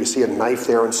allegedly do. You see a knife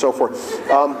there and so forth.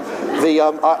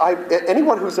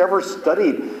 Anyone who's ever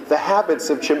studied the habits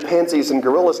of chimpanzees and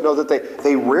gorillas know that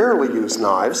they rarely use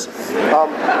knives.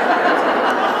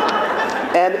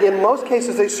 And in most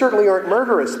cases, they certainly aren't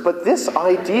murderous. But this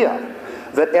idea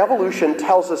that evolution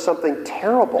tells us something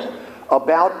terrible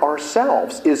about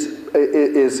ourselves is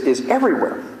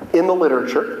everywhere in the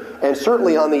literature and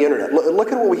certainly on the internet.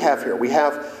 Look at what we have here. We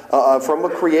have, from a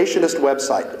creationist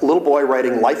website, a little boy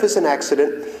writing, "Life is an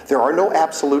accident. There are no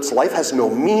absolutes. Life has no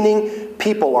meaning.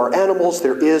 People are animals.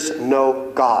 There is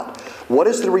no God." What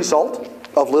is the result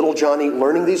of little Johnny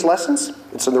learning these lessons?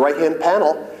 It's in the right-hand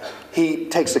panel. He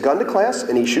takes a gun to class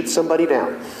and he shoots somebody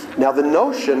down. Now, the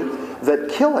notion that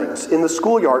killings in the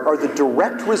schoolyard are the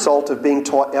direct result of being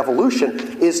taught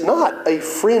evolution is not a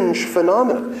fringe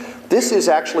phenomenon. This is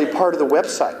actually part of the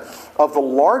website of the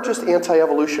largest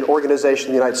anti-evolution organization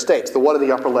in the United States, the one in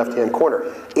the upper left-hand corner,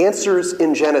 Answers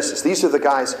in Genesis. These are the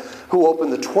guys who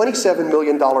opened the $27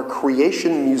 million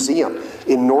Creation Museum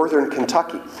in northern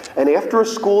Kentucky. And after a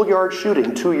schoolyard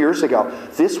shooting 2 years ago,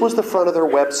 this was the front of their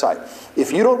website.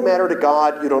 If you don't matter to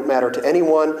God, you don't matter to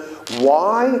anyone.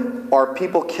 Why are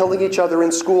people killing each other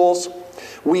in schools?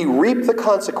 We reap the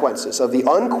consequences of the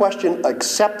unquestioned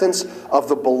acceptance of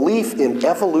the belief in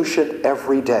evolution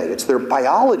every day. It's their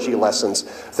biology lessons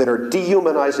that are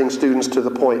dehumanizing students to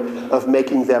the point of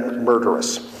making them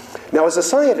murderous. Now, as a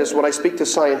scientist, when I speak to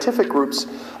scientific groups,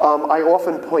 I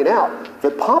often point out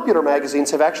that popular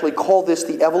magazines have actually called this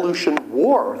the evolution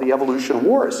war, the evolution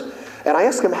wars. And I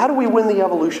ask them, how do we win the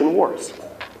evolution wars?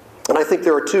 And I think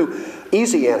there are two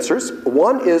easy answers.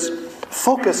 One is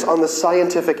focus on the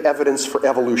scientific evidence for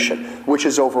evolution, which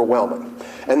is overwhelming.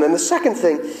 And then the second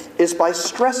thing is by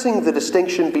stressing the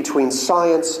distinction between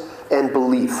science and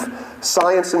belief.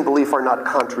 Science and belief are not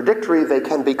contradictory, they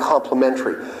can be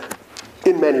complementary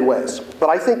in many ways. But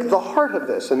I think the heart of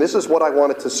this, and this is what I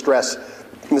wanted to stress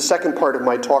in the second part of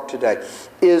my talk today,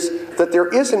 is that there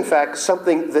is in fact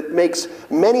something that makes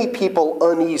many people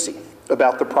uneasy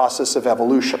about the process of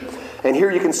evolution. And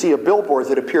here you can see a billboard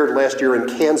that appeared last year in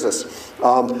Kansas,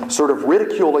 sort of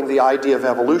ridiculing the idea of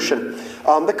evolution.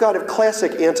 The kind of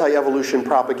classic anti-evolution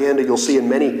propaganda you'll see in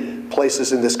many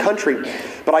places in this country.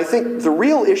 But I think the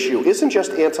real issue isn't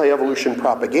just anti-evolution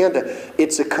propaganda,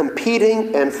 it's a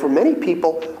competing and, for many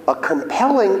people, a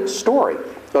compelling story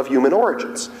of human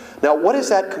origins. Now, what is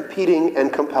that competing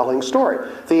and compelling story?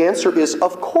 The answer is,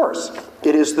 of course,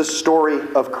 it is the story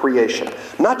of creation.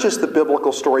 Not just the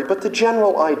biblical story, but the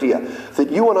general idea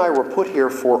that you and I were put here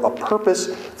for a purpose,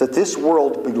 that this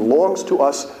world belongs to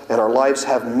us and our lives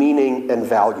have meaning and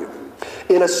value.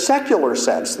 In a secular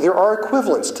sense, there are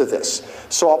equivalents to this.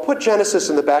 So I'll put Genesis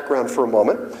in the background for a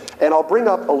moment, and I'll bring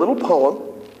up a little poem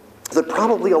that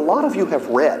probably a lot of you have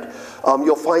read.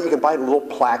 You'll find you can buy little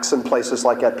plaques in places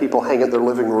like that. People hang in their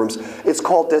living rooms. It's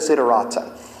called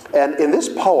Desiderata. And in this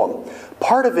poem,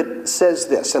 part of it says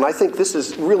this, and I think this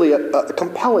is really a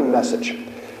compelling message.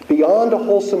 Beyond a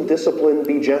wholesome discipline,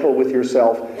 be gentle with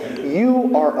yourself.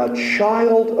 You are a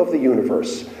child of the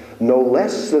universe, no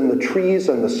less than the trees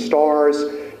and the stars.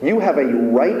 You have a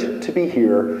right to be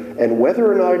here, and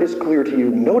whether or not it is clear to you,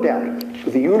 no doubt,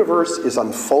 the universe is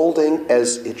unfolding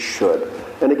as it should.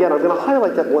 And again, I'm going to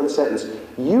highlight that one sentence.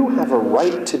 You have a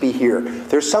right to be here.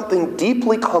 There's something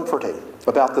deeply comforting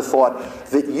about the thought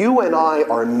that you and I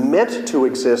are meant to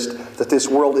exist, that this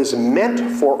world is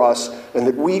meant for us, and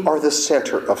that we are the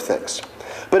center of things.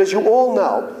 But as you all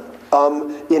know,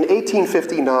 in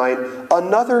 1859,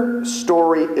 another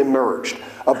story emerged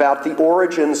about the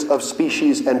origins of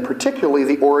species, and particularly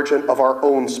the origin of our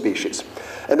own species.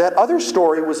 And that other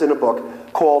story was in a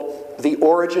book called The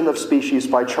Origin of Species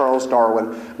by Charles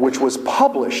Darwin, which was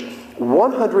published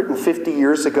 150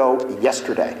 years ago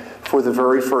yesterday for the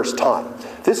very first time.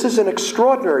 This is an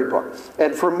extraordinary book,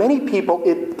 and for many people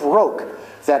it broke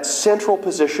that central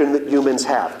position that humans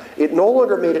have. It no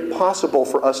longer made it possible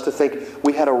for us to think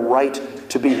we had a right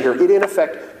to be here. It, in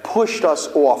effect, pushed us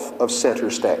off of center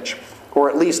stage. Or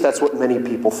at least that's what many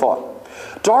people thought.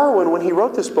 Darwin, when he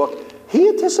wrote this book, he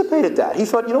anticipated that. He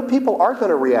thought, people are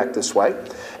going to react this way.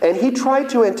 And he tried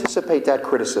to anticipate that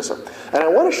criticism. And I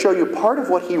want to show you part of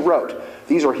what he wrote.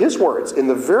 These are his words in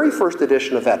the very first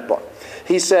edition of that book.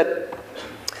 He said,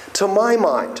 "To my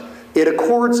mind, It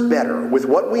accords better with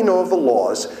what we know of the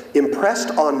laws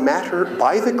impressed on matter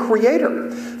by the Creator,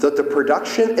 that the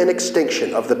production and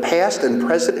extinction of the past and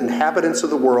present inhabitants of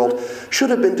the world should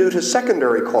have been due to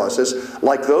secondary causes,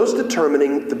 like those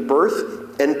determining the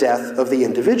birth and death of the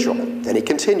individual. Then he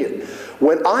continued,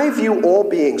 when I view all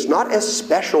beings not as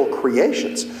special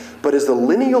creations, but as the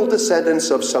lineal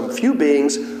descendants of some few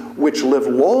beings which lived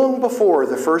long before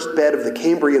the first bed of the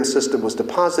Cambrian system was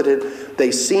deposited, they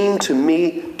seem to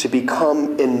me to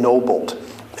become ennobled.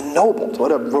 Ennobled,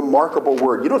 what a remarkable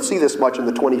word. You don't see this much in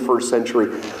the 21st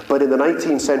century, but in the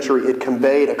 19th century it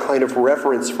conveyed a kind of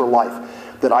reverence for life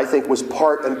that I think was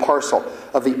part and parcel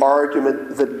of the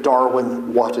argument that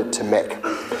Darwin wanted to make.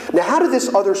 Now, how did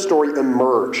this other story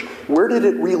emerge? Where did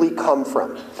it really come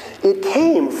from? It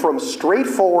came from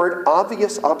straightforward,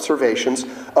 obvious observations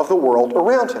of the world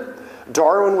around him.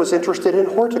 Darwin was interested in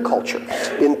horticulture,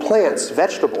 in plants,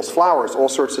 vegetables, flowers, all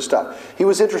sorts of stuff. He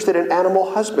was interested in animal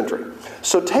husbandry.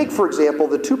 So take, for example,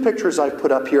 the two pictures I've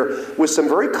put up here with some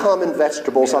very common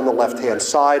vegetables on the left-hand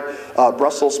side,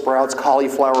 Brussels sprouts,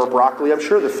 cauliflower, broccoli, I'm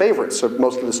sure the favorites of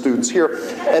most of the students here,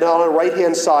 and on the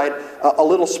right-hand side, a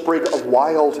little sprig of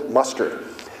wild mustard.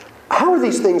 How are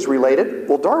these things related?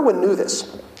 Well, Darwin knew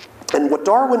this. And what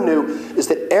Darwin knew is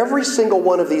that every single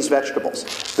one of these vegetables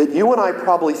that you and I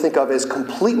probably think of as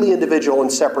completely individual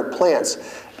and separate plants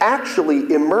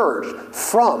actually emerged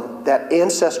from that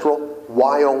ancestral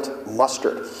wild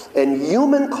mustard. And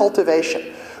human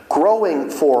cultivation, growing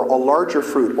for a larger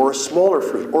fruit or a smaller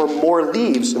fruit or more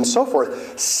leaves and so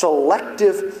forth,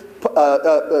 selective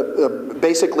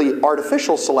basically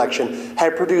artificial selection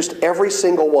had produced every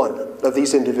single one of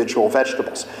these individual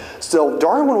vegetables. So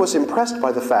Darwin was impressed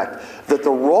by the fact that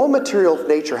the raw material of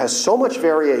nature has so much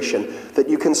variation that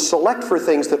you can select for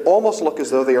things that almost look as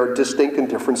though they are distinct and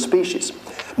different species.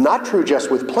 Not true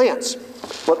just with plants,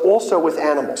 but also with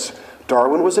animals.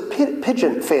 Darwin was a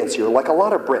pigeon fancier, like a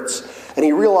lot of Brits, and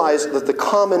he realized that the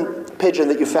common pigeon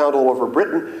that you found all over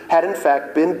Britain had in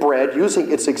fact been bred using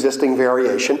its existing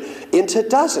variation into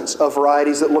dozens of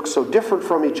varieties that look so different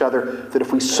from each other that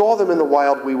if we saw them in the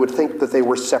wild, we would think that they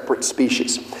were separate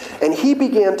species. And he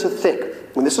began to think,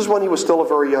 and this is when he was still a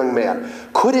very young man,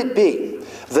 could it be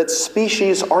that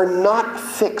species are not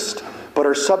fixed, but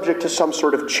are subject to some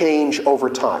sort of change over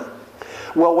time?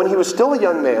 Well, when he was still a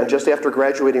young man, just after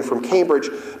graduating from Cambridge,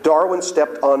 Darwin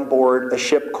stepped on board a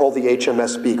ship called the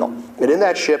HMS Beagle. And in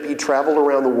that ship, he traveled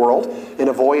around the world in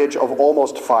a voyage of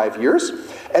almost 5 years.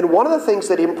 And one of the things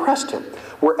that impressed him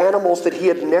were animals that he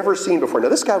had never seen before. Now,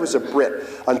 this guy was a Brit.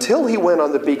 Until he went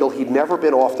on the Beagle, he'd never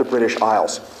been off the British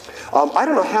Isles. I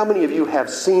don't know how many of you have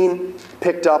seen,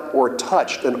 picked up, or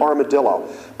touched an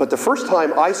armadillo, but the first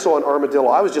time I saw an armadillo,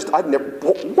 I'd never,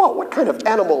 whoa, what kind of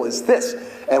animal is this?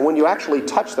 And when you actually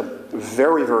touch them,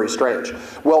 very, very strange.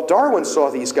 Well, Darwin saw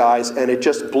these guys, and it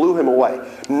just blew him away.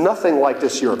 Nothing like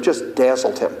this Europe, just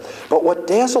dazzled him. But what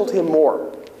dazzled him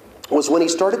more was when he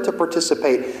started to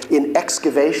participate in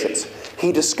excavations.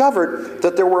 He discovered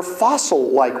that there were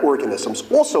fossil-like organisms,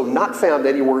 also not found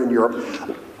anywhere in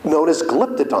Europe, known as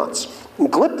glyptodonts.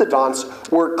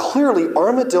 Glyptodonts were clearly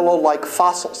armadillo-like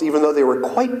fossils, even though they were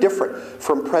quite different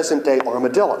from present-day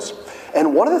armadillos.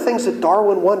 And one of the things that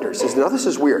Darwin wonders is, now this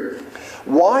is weird,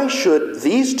 why should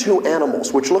these two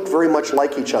animals, which look very much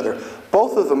like each other,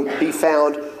 both of them be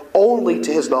found only,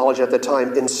 to his knowledge at the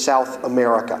time, in South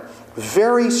America?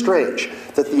 Very strange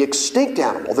that the extinct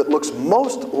animal that looks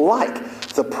most like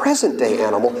the present-day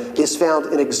animal is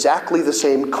found in exactly the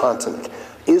same continent.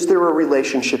 Is there a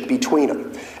relationship between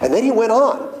them? And then he went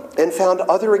on and found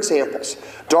other examples.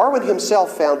 Darwin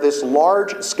himself found this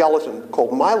large skeleton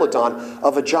called Mylodon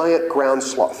of a giant ground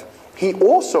sloth. He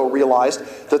also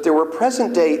realized that there were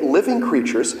present-day living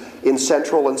creatures in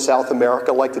Central and South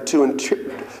America like the 2- and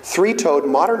 3-toed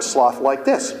modern sloth like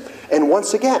this. And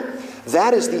once again,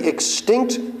 that is the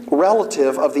extinct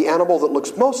relative of the animal that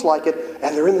looks most like it,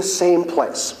 and they're in the same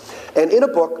place. And in a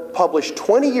book published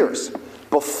 20 years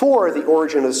before the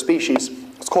origin of the species,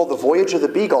 it's called The Voyage of the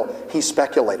Beagle, he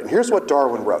speculated. Here's what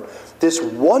Darwin wrote. This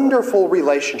wonderful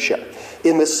relationship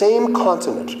in the same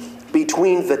continent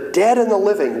between the dead and the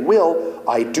living will,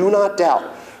 I do not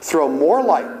doubt, throw more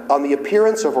light on the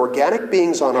appearance of organic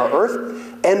beings on our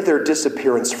Earth and their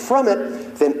disappearance from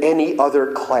it than any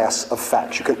other class of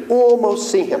facts. You can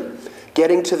almost see him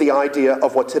getting to the idea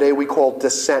of what today we call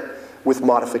descent with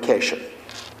modification.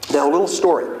 Now, a little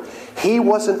story. He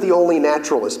wasn't the only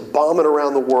naturalist bombing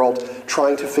around the world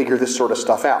trying to figure this sort of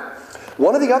stuff out.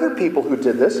 One of the other people who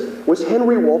did this was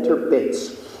Henry Walter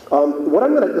Bates.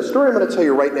 The story I'm going to tell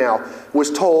you right now was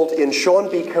told in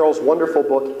Sean B. Carroll's wonderful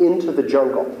book, Into the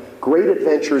Jungle, Great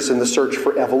Adventures in the Search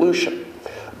for Evolution.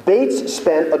 Bates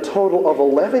spent a total of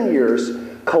 11 years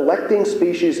collecting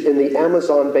species in the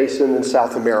Amazon basin in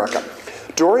South America.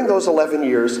 During those 11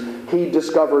 years, he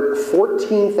discovered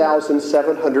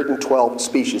 14,712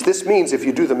 species. This means, if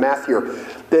you do the math here,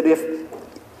 that if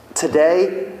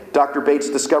today Dr. Bates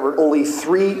discovered only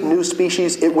 3 new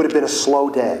species, it would have been a slow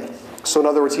day. So in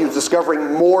other words, he was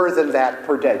discovering more than that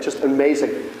per day. Just amazing.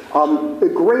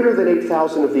 Greater than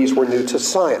 8,000 of these were new to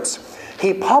science.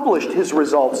 He published his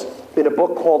results in a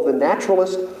book called The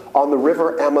Naturalist on the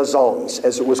River Amazonas,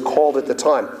 as it was called at the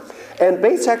time. And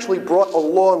Bates actually brought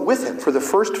along with him for the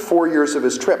first 4 years of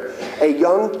his trip a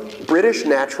young British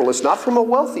naturalist, not from a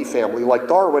wealthy family like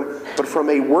Darwin, but from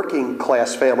a working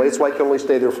class family. That's why he could only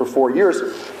stay there for 4 years.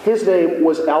 His name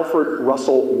was Alfred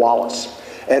Russel Wallace.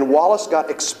 And Wallace got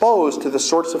exposed to the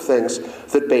sorts of things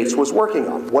that Bates was working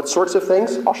on. What sorts of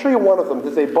things? I'll show you one of them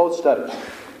that they both studied.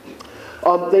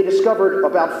 They discovered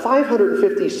about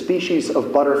 550 species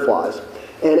of butterflies.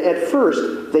 And at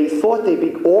first, they thought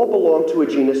they all belonged to a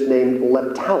genus named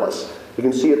Leptalis. You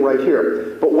can see it right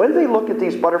here. But when they looked at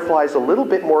these butterflies a little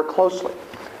bit more closely,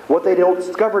 what they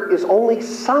discovered is only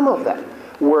some of them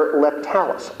were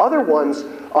Leptalis. Other ones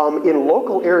in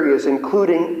local areas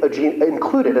included a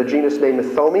genus named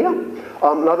Methomia,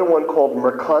 another one called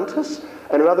Mercantus,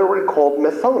 and another one called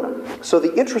Methona. So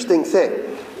the interesting thing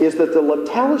is that the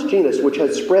Leptalis genus, which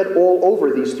had spread all over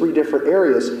these 3 different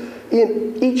areas,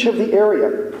 in each of the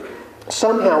area,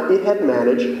 somehow it had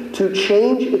managed to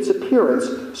change its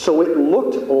appearance so it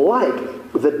looked like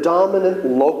the dominant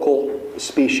local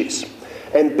species.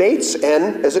 And Bates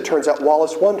and, as it turns out,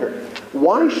 Wallace wondered,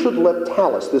 why should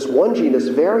Leptalis, this one genus,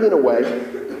 vary in a way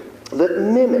that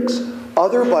mimics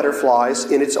other butterflies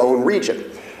in its own region?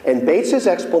 And Bates's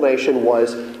explanation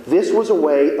was this was a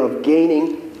way of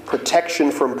gaining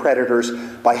protection from predators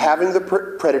by having the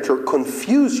predator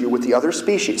confuse you with the other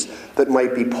species that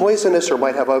might be poisonous or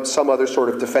might have some other sort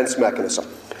of defense mechanism.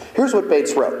 Here's what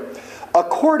Bates wrote.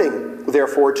 According,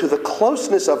 therefore, to the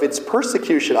closeness of its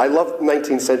persecution, I love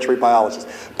 19th century biologists,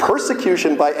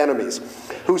 persecution by enemies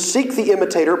who seek the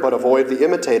imitator but avoid the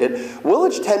imitated, will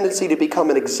its tendency to become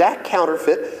an exact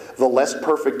counterfeit, the less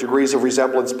perfect degrees of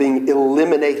resemblance being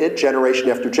eliminated generation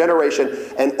after generation,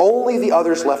 and only the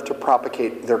others left to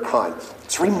propagate their kind.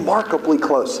 It's remarkably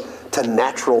close to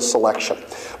natural selection.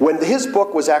 When his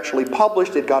book was actually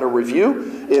published, it got a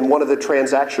review in one of the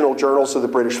transactional journals of the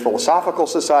British Philosophical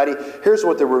Society. Here's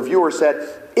what the reviewer said.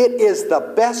 It is the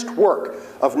best work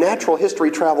of natural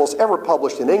history travels ever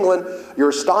published in England.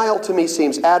 Your style to me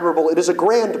seems admirable. It is a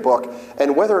grand book,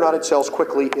 and whether or not it sells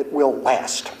quickly, it will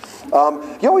last.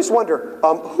 You always wonder,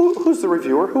 who's the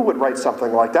reviewer? Who would write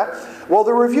something like that? Well,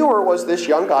 the reviewer was this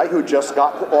young guy who just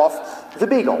got off the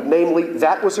Beagle. Namely,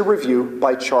 that was a review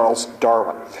by Charles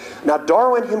Darwin. Now,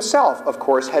 Darwin himself, of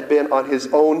course, had been on his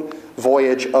own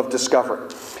voyage of discovery.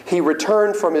 He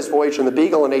returned from his voyage on the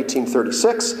Beagle in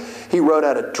 1836. He wrote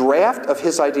out a draft of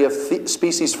his idea of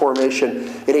species formation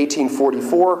in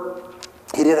 1844.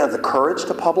 He didn't have the courage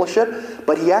to publish it,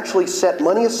 but he actually set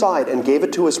money aside and gave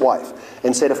it to his wife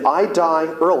and said, if I die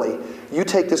early, you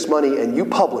take this money and you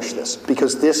publish this,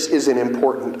 because this is an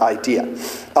important idea.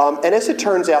 And as it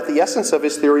turns out, the essence of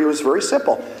his theory was very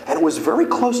simple, and it was very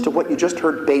close to what you just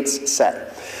heard Bates say.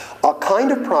 A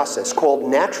kind of process called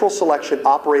natural selection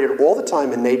operated all the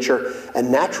time in nature,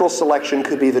 and natural selection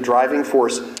could be the driving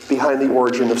force behind the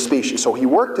origin of species. So he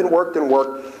worked and worked and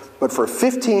worked, but for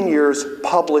 15 years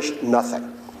published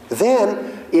nothing. Then,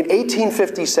 in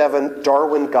 1857,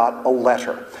 Darwin got a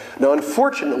letter. Now,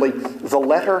 unfortunately, the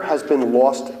letter has been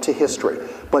lost to history.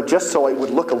 But just so it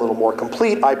would look a little more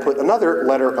complete, I put another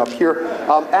letter up here,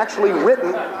 actually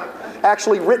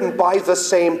written by the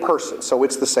same person. So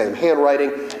it's the same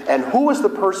handwriting. And who was the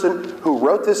person who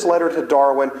wrote this letter to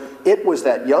Darwin? It was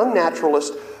that young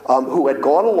naturalist who had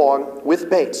gone along with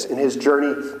Bates in his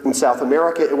journey in South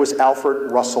America. It was Alfred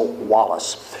Russel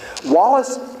Wallace.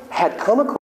 Wallace had come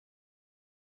across